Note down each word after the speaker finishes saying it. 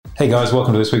Hey guys,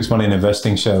 welcome to this week's Money and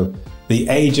Investing Show. The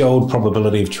age-old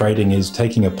probability of trading is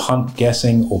taking a punt,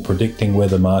 guessing or predicting where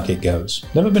the market goes.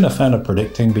 Never been a fan of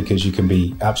predicting because you can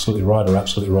be absolutely right or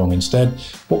absolutely wrong. Instead,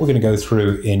 what we're going to go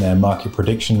through in our market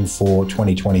prediction for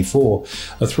 2024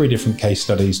 are 3 different case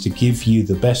studies to give you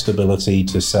the best ability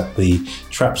to set the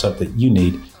traps up that you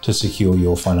need to secure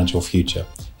your financial future.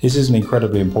 This is an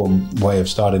incredibly important way of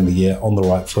starting the year on the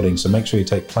right footing, so make sure you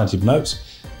take plenty of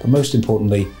notes, but most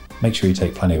importantly, make sure you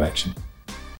take plenty of action.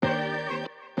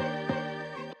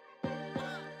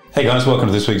 Hey guys, welcome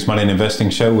to this week's Money and Investing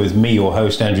Show with me, your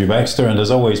host, Andrew Baxter, and as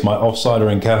always, my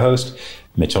offsider and co-host,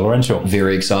 Mitchell Laurential.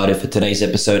 Very excited for today's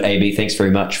episode, AB. Thanks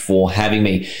very much for having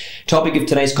me. Topic of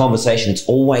today's conversation, it's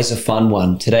always a fun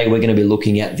one. Today, we're going to be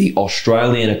looking at the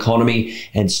Australian economy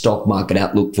and stock market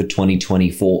outlook for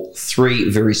 2024. 3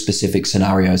 very specific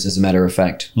scenarios, as a matter of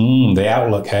fact. The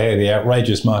outlook, hey, the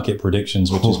outrageous market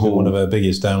predictions, which has been one of our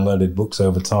biggest downloaded books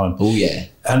over time. Oh, yeah.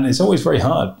 And it's always very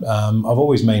hard. I've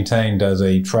always maintained as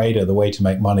a trader, the way to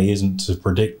make money isn't to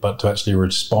predict, but to actually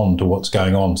respond to what's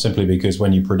going on, simply because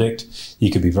when you predict, you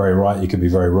could be very right, you could be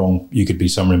very wrong, you could be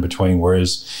somewhere in between.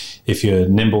 Whereas if you're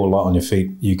nimble, light on your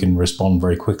feet, you can respond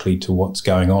very quickly to what's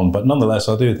going on. But nonetheless,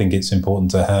 I do think it's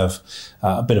important to have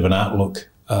a bit of an outlook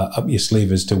up your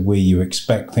sleeve as to where you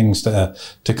expect things to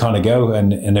kind of go.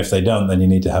 And if they don't, then you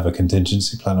need to have a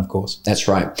contingency plan, of course. That's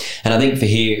right. And I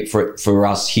think for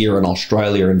us here in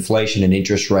Australia, inflation and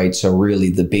interest rates are really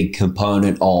the big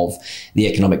component of the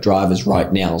economic drivers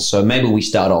right now. So maybe we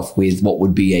start off with what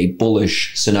would be a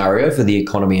bullish scenario for the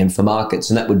economy and for markets,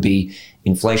 and that would be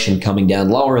inflation coming down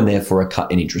lower and therefore a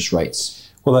cut in interest rates.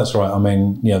 Well, that's right. I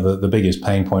mean, the biggest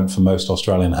pain point for most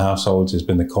Australian households has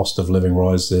been the cost of living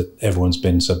rise that everyone's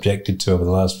been subjected to over the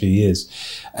last few years.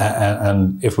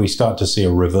 And if we start to see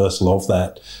a reversal of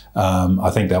that,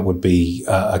 I think that would be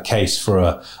a case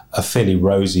for a fairly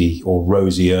rosy or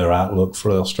rosier outlook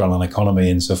for the Australian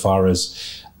economy, insofar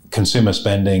as consumer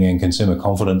spending and consumer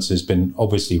confidence has been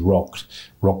obviously rocked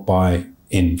by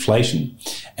inflation,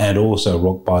 and also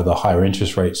rocked by the higher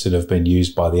interest rates that have been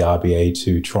used by the RBA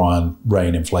to try and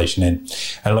rein inflation in.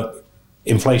 And look,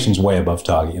 inflation's way above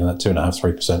target, that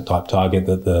 2.5-3% type target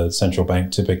that the central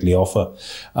bank typically offer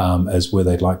as where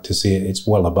they'd like to see it. It's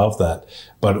well above that.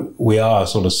 But we are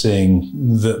sort of seeing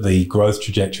that the growth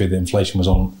trajectory that inflation was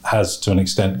on has to an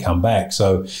extent come back.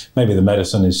 So maybe the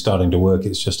medicine is starting to work.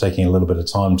 It's just taking a little bit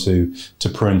of time to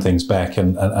prune things back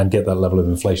and get that level of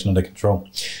inflation under control.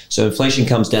 So inflation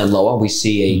comes down lower. We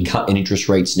see a cut in interest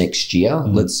rates next year,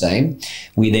 let's say.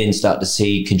 We then start to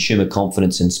see consumer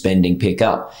confidence and spending pick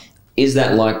up. Is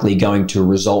that likely going to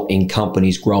result in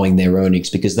companies growing their earnings?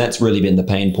 Because that's really been the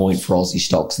pain point for Aussie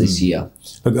stocks this year.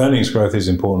 Look, earnings growth is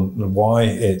important. Why?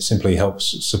 It simply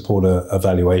helps support a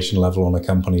valuation level on a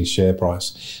company's share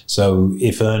price. So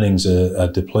if earnings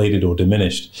are depleted or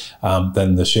diminished,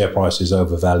 then the share price is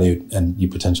overvalued, and you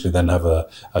potentially then have a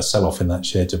sell-off in that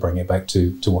share to bring it back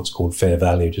to what's called fair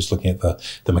value, just looking at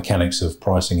the mechanics of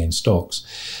pricing in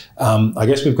stocks. I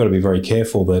guess we've got to be very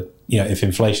careful that if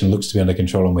inflation looks to be under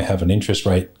control and we have an interest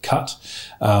rate cut,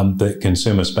 that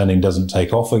consumer spending doesn't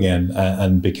take off again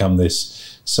and become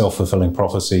this self-fulfilling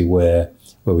prophecy where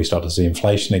we start to see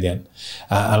inflation again.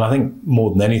 And I think more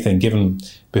than anything, given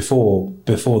before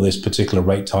this particular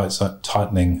rate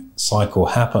tightening cycle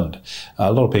happened,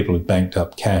 a lot of people had banked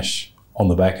up cash on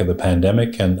the back of the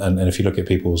pandemic, and if you look at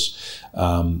people's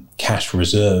cash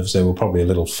reserves, they were probably a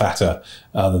little fatter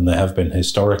than they have been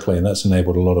historically, and that's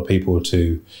enabled a lot of people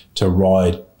to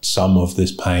ride some of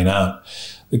this pain out.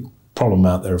 The problem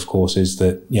out there, of course, is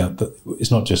that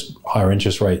it's not just higher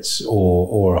interest rates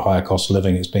or a higher cost of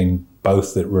living. It's been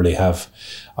both that really have,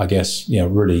 I guess,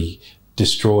 really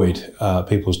destroyed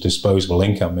people's disposable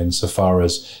income, insofar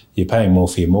as you're paying more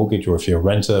for your mortgage, or if you're a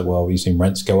renter, well, you've seen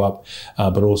rents go up,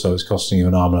 but also it's costing you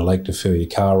an arm and a leg to fill your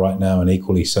car right now, and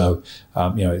equally so,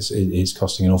 it's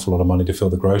costing an awful lot of money to fill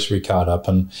the grocery cart up.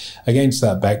 And against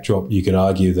that backdrop, you could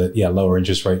argue that lower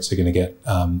interest rates are going to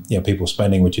get people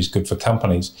spending, which is good for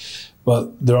companies.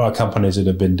 But there are companies that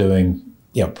have been doing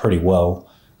pretty well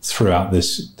throughout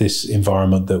this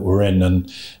environment that we're in.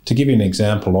 And to give you an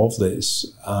example of this,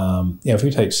 if we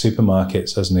take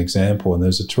supermarkets as an example, and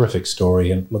there's a terrific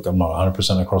story, and look, I'm not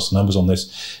 100% across the numbers on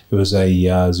this. It was a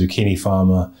zucchini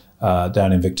farmer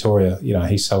down in Victoria,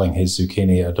 he's selling his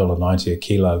zucchini at $1.90 a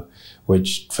kilo,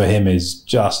 which for him is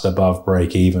just above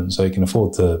break even. So he can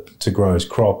afford to grow his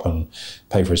crop and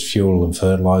pay for his fuel and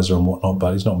fertilizer and whatnot,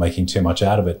 but he's not making too much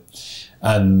out of it.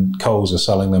 And Coles are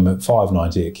selling them at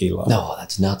 $5.90 a kilo. No,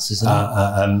 that's nuts, isn't it?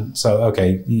 And so,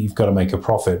 okay, you've got to make a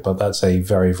profit, but that's a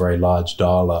very, very large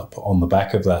dial up on the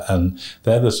back of that. And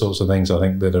they're the sorts of things I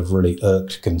think that have really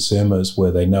irked consumers,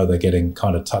 where they know they're getting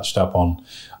kind of touched up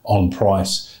on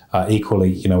price.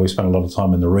 Equally, we spent a lot of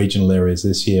time in the regional areas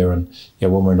this year, and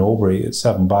when we're in Albury, it's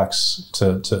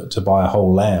 $7 to buy a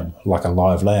whole lamb, like a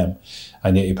live lamb,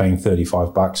 and yet you're paying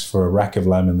 $35 for a rack of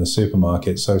lamb in the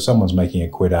supermarket. So someone's making a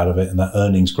quid out of it, and that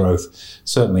earnings growth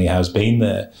certainly has been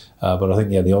there. But I think,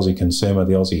 the Aussie consumer,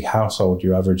 the Aussie household,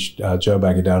 your average Joe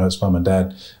Bagger down at mum and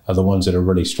dad, are the ones that are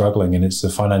really struggling, and it's the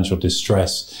financial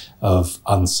distress of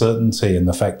uncertainty and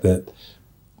the fact that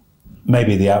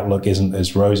maybe the outlook isn't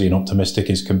as rosy and optimistic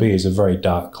as can be. Is a very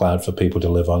dark cloud for people to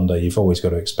live under. You've always got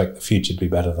to expect the future to be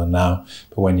better than now.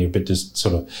 But when you're a bit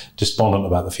sort of despondent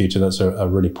about the future, that's a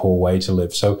really poor way to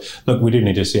live. So, look, we do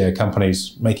need to see our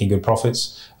companies making good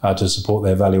profits to support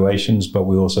their valuations, but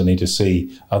we also need to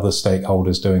see other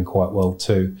stakeholders doing quite well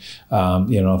too.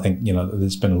 I think,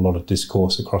 there's been a lot of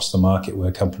discourse across the market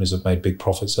where companies have made big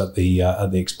profits at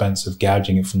the expense of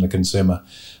gouging it from the consumer.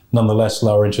 Nonetheless,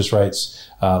 lower interest rates,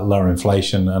 lower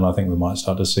inflation, and I think we might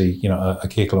start to see, a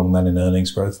kick along then in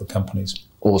earnings growth for companies.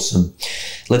 Awesome.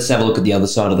 Let's have a look at the other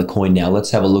side of the coin now.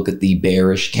 Let's have a look at the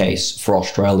bearish case for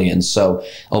Australians. So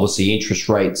obviously interest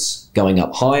rates going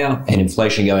up higher and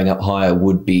inflation going up higher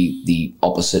would be the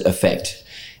opposite effect.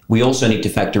 We also need to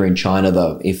factor in China,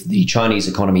 though. If the Chinese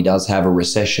economy does have a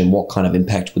recession, what kind of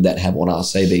impact would that have on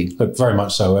us, AB? Look, very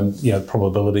much so. And,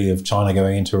 probability of China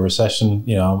going into a recession,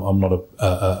 I'm not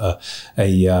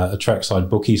a trackside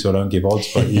bookie, so I don't give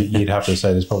odds, but you'd have to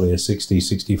say there's probably a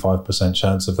 65%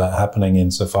 chance of that happening,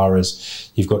 insofar as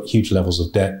you've got huge levels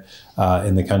of debt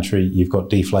in the country. You've got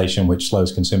deflation, which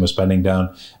slows consumer spending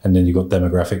down, and then you've got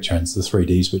demographic trends, the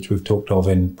 3Ds, which we've talked of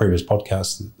in previous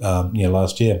podcasts,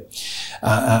 last year.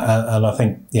 And I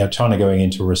think, China going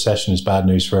into a recession is bad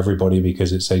news for everybody,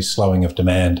 because it's a slowing of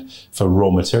demand for raw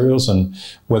materials, and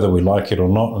whether we like it or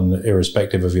not, and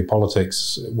irrespective of your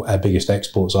politics, our biggest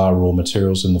exports are raw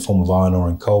materials in the form of iron ore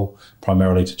and coal,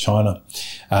 primarily to China,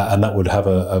 and that would have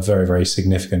a very, very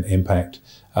significant impact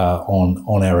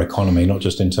on our economy, not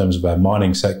just in terms of our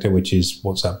mining sector, which is,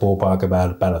 what's that ballpark,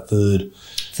 about a third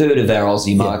of our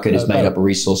Aussie market is made up of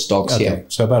resource stocks. Okay. Yeah,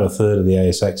 so about a third of the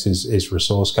ASX is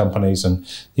resource companies, and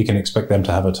you can expect them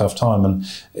to have a tough time. And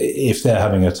if they're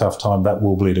having a tough time, that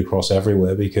will bleed across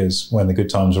everywhere, because when the good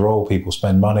times roll, people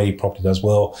spend money, property does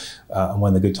well, and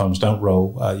when the good times don't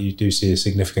roll, you do see a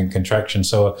significant contraction.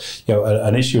 So,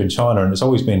 an issue in China, and it's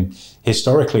always been,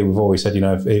 historically, we've always said,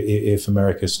 if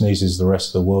America sneezes, the rest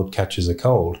of the world catches a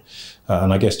cold.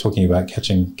 And I guess talking about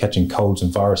catching colds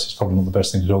and viruses is probably not the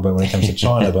best thing to talk about when it comes to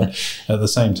China. But at the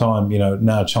same time,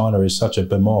 now China is such a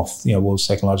behemoth, world's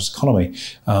second largest economy,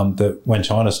 that when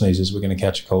China sneezes, we're going to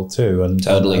catch a cold too. And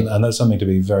totally. And that's something to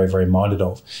be very, very minded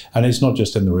of. And it's not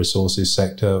just in the resources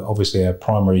sector. Obviously, our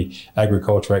primary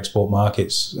agriculture export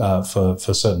markets for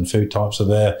certain food types are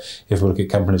there. If we look at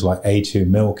companies like A2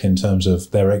 Milk in terms of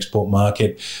their export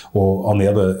market, or on the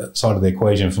other side of the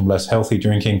equation from less healthy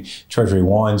drinking, Treasury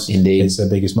Wines. Indeed. It's their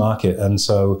biggest market. And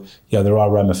so, there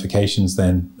are ramifications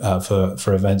then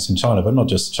for events in China, but not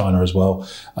just China as well,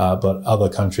 but other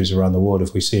countries around the world.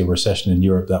 If we see a recession in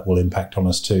Europe, that will impact on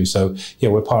us too. So,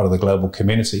 we're part of the global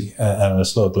community, and a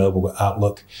slow global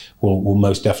outlook will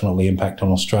most definitely impact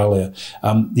on Australia.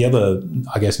 The other,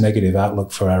 I guess, negative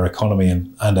outlook for our economy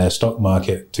and our stock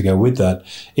market to go with that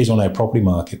is on our property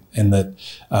market, in that,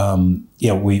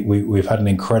 we've had an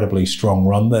incredibly strong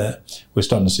run there. We're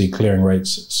starting to see clearing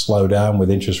rates slow down with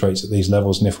interest rates at these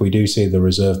levels. And if we do see the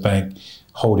Reserve Bank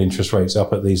hold interest rates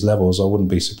up at these levels, I wouldn't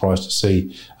be surprised to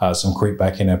see some creep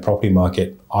back in our property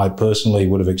market. I personally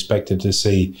would have expected to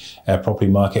see our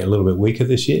property market a little bit weaker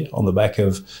this year on the back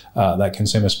of that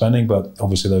consumer spending, but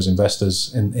obviously those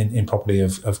investors in property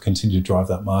have continued to drive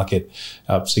that market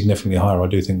significantly higher. I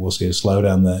do think we'll see a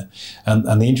slowdown there.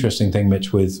 And the interesting thing,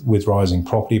 Mitch, with rising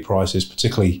property prices,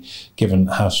 particularly given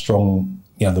how strong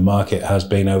the market has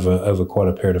been over quite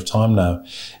a period of time now,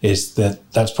 is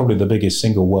that's probably the biggest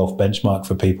single wealth benchmark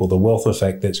for people. The wealth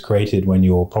effect that's created when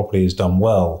your property is done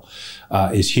well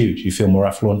is huge. You feel more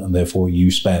affluent and therefore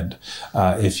you spend.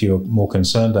 If you're more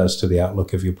concerned as to the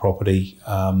outlook of your property,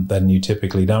 then you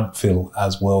typically don't feel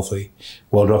as wealthy.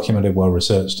 Well documented, well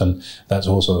researched, and that's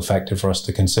also a factor for us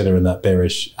to consider in that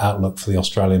bearish outlook for the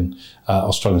Australian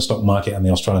stock market and the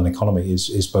Australian economy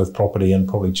is both property and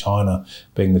probably China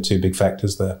being the two big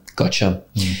factors there. Gotcha.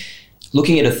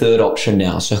 Looking at a third option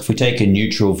now. So if we take a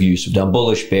neutral view, so we've done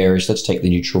bullish, bearish, let's take the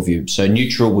neutral view. So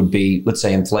neutral would be, let's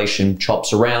say inflation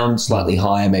chops around, slightly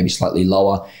higher, maybe slightly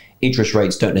lower. Interest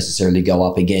rates don't necessarily go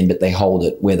up again, but they hold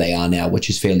it where they are now, which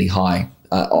is fairly high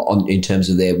in terms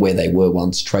of where they were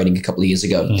once trading a couple of years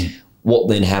ago. What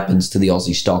then happens to the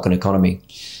Aussie stock and economy?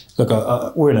 Look,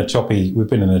 we've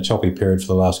been in a choppy period for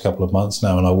the last couple of months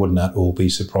now, and I wouldn't at all be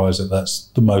surprised that that's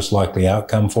the most likely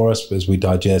outcome for us as we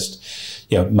digest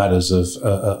matters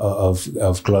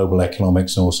of global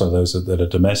economics and also those that are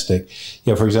domestic.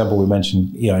 For example, we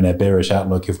mentioned, in our bearish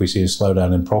outlook, if we see a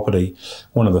slowdown in property,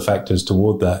 one of the factors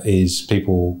toward that is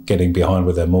people getting behind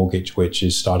with their mortgage, which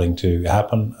is starting to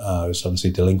happen. We're starting to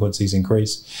see delinquencies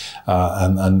increase,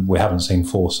 and we haven't seen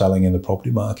forced selling in the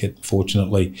property market,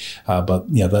 fortunately. But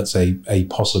that's a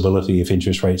possibility if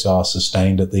interest rates are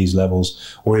sustained at these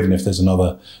levels, or even if there's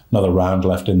another round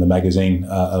left in the magazine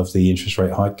of the interest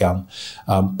rate hike gun.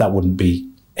 That wouldn't be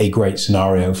a great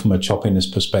scenario from a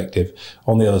choppiness perspective.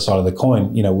 On the other side of the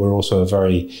coin, we're also a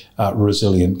very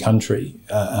resilient country,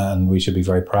 and we should be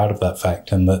very proud of that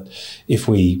fact. And that if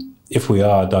we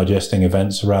are digesting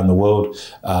events around the world,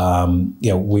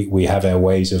 we have our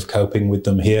ways of coping with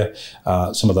them here.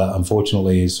 Some of that,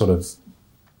 unfortunately, is sort of,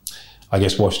 I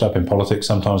guess, washed up in politics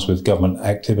sometimes with government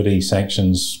activity,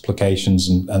 sanctions, placations,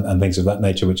 and things of that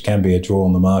nature, which can be a draw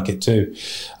on the market too.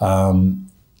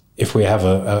 If we have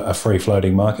a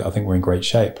free-floating market, I think we're in great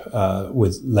shape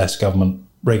with less government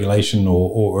regulation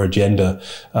or agenda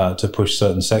to push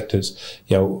certain sectors.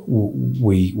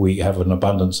 We have an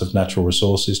abundance of natural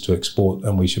resources to export,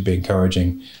 and we should be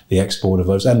encouraging the export of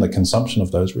those and the consumption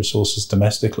of those resources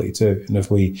domestically too. And if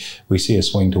we see a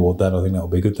swing toward that, I think that will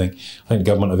be a good thing. I think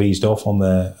the government have eased off on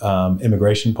their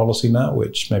immigration policy now,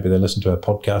 which maybe they listened to a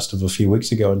podcast of a few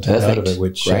weeks ago and took out of it,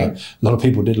 which a lot of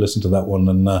people did listen to that one,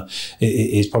 and it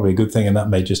is probably a good thing, and that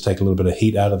may just take a little bit of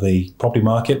heat out of the property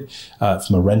market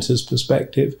from a renter's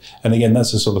perspective. And again,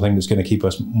 that's the sort of thing that's going to keep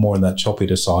us more in that choppy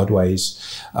to sideways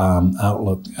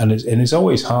outlook. And it's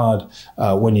always hard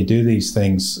when you do these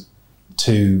things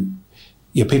to,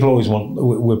 people always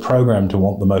we're programmed to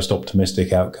want the most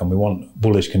optimistic outcome. We want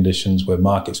bullish conditions where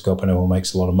markets go up and everyone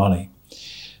makes a lot of money.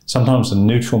 Sometimes the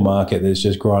neutral market that's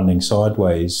just grinding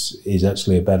sideways is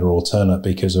actually a better alternate,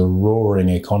 because a roaring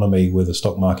economy with the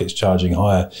stock markets charging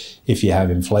higher, if you have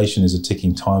inflation, is a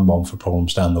ticking time bomb for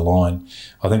problems down the line.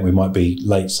 I think we might be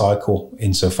late cycle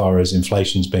insofar as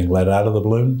inflation's being let out of the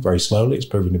balloon very slowly. It's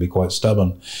proving to be quite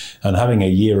stubborn. And having a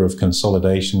year of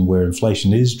consolidation where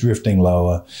inflation is drifting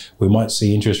lower, we might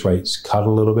see interest rates cut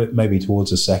a little bit, maybe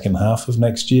towards the second half of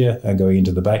next year and going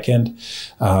into the back end.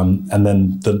 And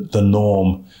then the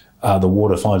norm, the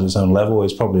water finds its own level,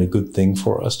 is probably a good thing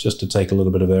for us, just to take a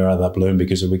little bit of air out of that balloon,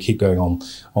 because if we keep going on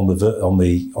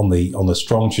the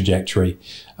strong trajectory,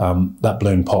 that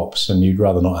balloon pops, and you'd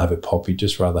rather not have it pop. You'd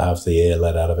just rather have the air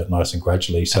let out of it nice and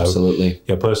gradually. So, absolutely.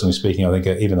 Personally speaking, I think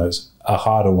even though it's a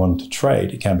harder one to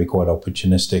trade, it can be quite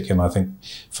opportunistic. And I think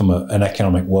from an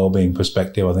economic well-being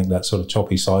perspective, I think that sort of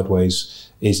choppy sideways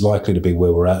is likely to be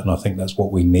where we're at, and I think that's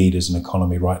what we need as an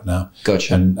economy right now.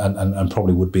 Gotcha. And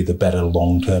probably would be the better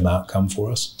long-term outcome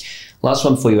for us. Last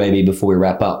one for you, AB, before we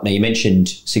wrap up. Now, you mentioned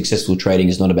successful trading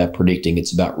is not about predicting,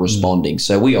 it's about responding.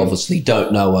 So we obviously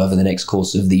don't know over the next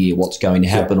course of the year what's going to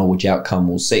happen or which outcome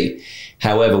we'll see.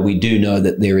 However, we do know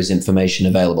that there is information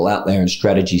available out there and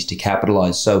strategies to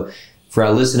capitalize. So for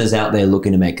our listeners out there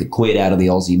looking to make a quid out of the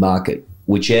Aussie market,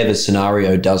 whichever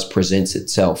scenario does present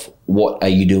itself, what are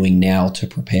you doing now to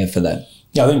prepare for that?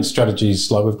 Yeah, I think strategies,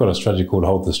 like we've got a strategy called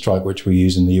Hold the Strike, which we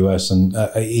use in the US, and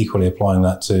equally applying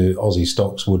that to Aussie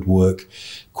stocks would work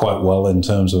quite well in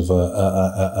terms of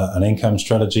an income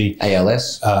strategy.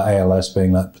 ALS? ALS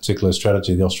being that particular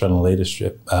strategy, the Australian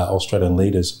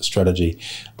Leaders strategy.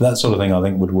 That sort of thing I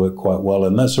think would work quite well,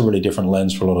 and that's a really different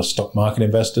lens for a lot of stock market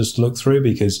investors to look through,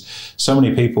 because so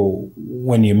many people,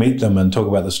 when you meet them and talk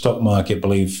about the stock market,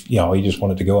 believe, you just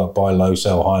want it to go up, buy low,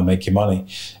 sell high, make your money.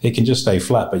 It can just stay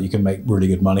flat, but you can make really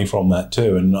good money from that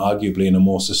too, and arguably in a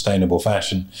more sustainable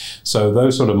fashion. So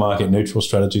those sort of market neutral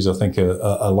strategies I think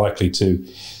are likely to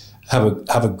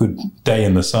have a good day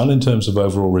in the sun in terms of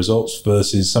overall results,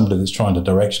 versus somebody that's trying to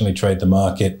directionally trade the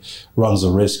market runs the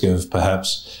risk of,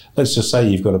 perhaps, let's just say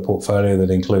you've got a portfolio that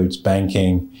includes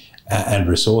banking and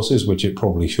resources, which it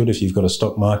probably should if you've got a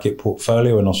stock market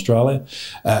portfolio in Australia.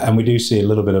 And we do see a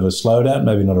little bit of a slowdown,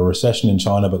 maybe not a recession in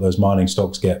China, but those mining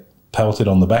stocks get pelted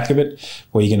on the back of it,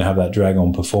 where you're going to have that drag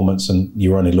on performance and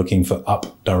you're only looking for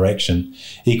up direction.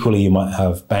 Equally, you might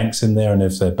have banks in there, and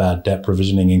if their bad debt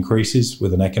provisioning increases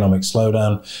with an economic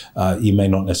slowdown, you may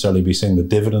not necessarily be seeing the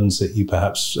dividends that you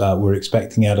perhaps were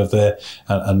expecting out of there,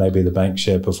 and maybe the bank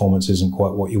share performance isn't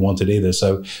quite what you wanted either.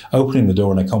 So opening the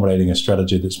door and accommodating a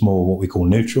strategy that's more what we call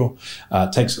neutral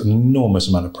takes an enormous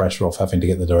amount of pressure off having to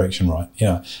get the direction right.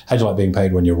 How do you like being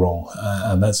paid when you're wrong?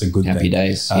 And that's a good thing. Happy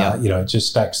days. Yeah. It just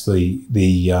stacks the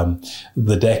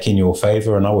deck in your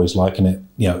favor, and I always liken it,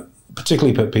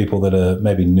 particularly for people that are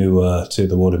maybe newer to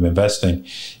the world of investing.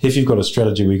 If you've got a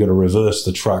strategy where you've got to reverse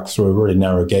the truck through a really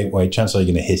narrow gateway, chances are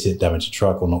you're going to hit it, damage the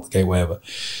truck, or knock the gateway over.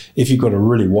 If you've got a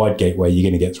really wide gateway, you're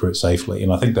going to get through it safely.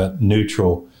 And I think that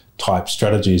neutral type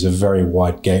strategy is a very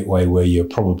wide gateway where your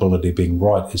probability of being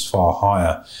right is far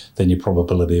higher than your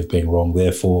probability of being wrong.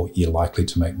 Therefore, you're likely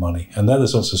to make money. And they're the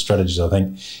sorts of strategies I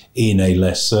think in a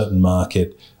less certain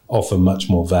market offer much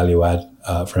more value add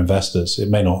for investors. It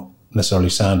may not necessarily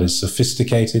sound as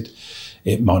sophisticated.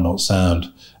 It might not sound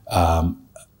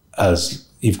as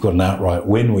you've got an outright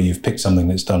win where you've picked something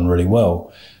that's done really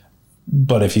well.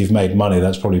 But if you've made money,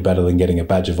 that's probably better than getting a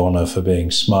badge of honor for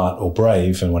being smart or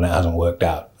brave and when it hasn't worked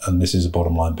out. And this is a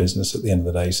bottom line business at the end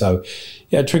of the day. So,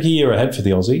 tricky year ahead for the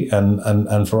Aussie.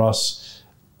 And for us,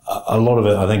 a lot of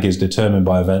it, I think, is determined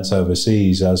by events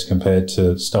overseas as compared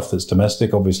to stuff that's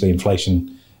domestic. Obviously,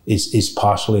 inflation is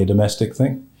partially a domestic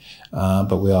thing,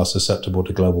 but we are susceptible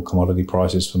to global commodity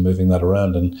prices for moving that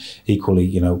around. And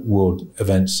equally, world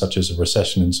events such as a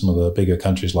recession in some of the bigger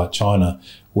countries like China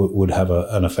would have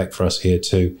an effect for us here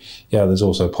too. There's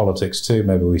also politics too.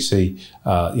 Maybe we see,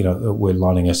 we're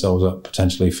lining ourselves up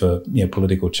potentially for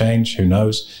political change. Who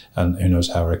knows? And who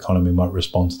knows how our economy might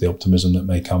respond to the optimism that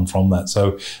may come from that.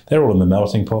 So they're all in the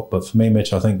melting pot. But for me,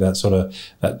 Mitch, I think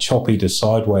that choppy to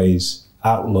sideways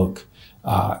outlook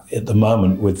at the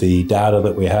moment, with the data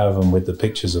that we have and with the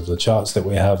pictures of the charts that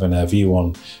we have and our view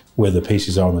on where the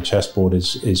pieces are on the chessboard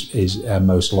is our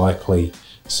most likely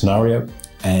scenario,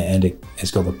 and it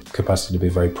has got the capacity to be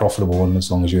a very profitable one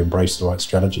as long as you embrace the right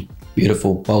strategy.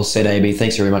 Beautiful. Well said, AB.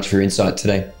 Thanks very much for your insight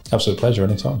today. Absolute pleasure,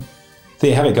 anytime.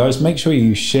 There you have it, guys. Make sure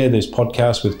you share this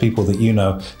podcast with people that you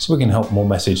know so we can help more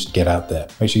message get out there.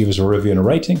 Make sure you give us a review and a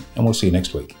rating, and we'll see you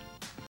next week.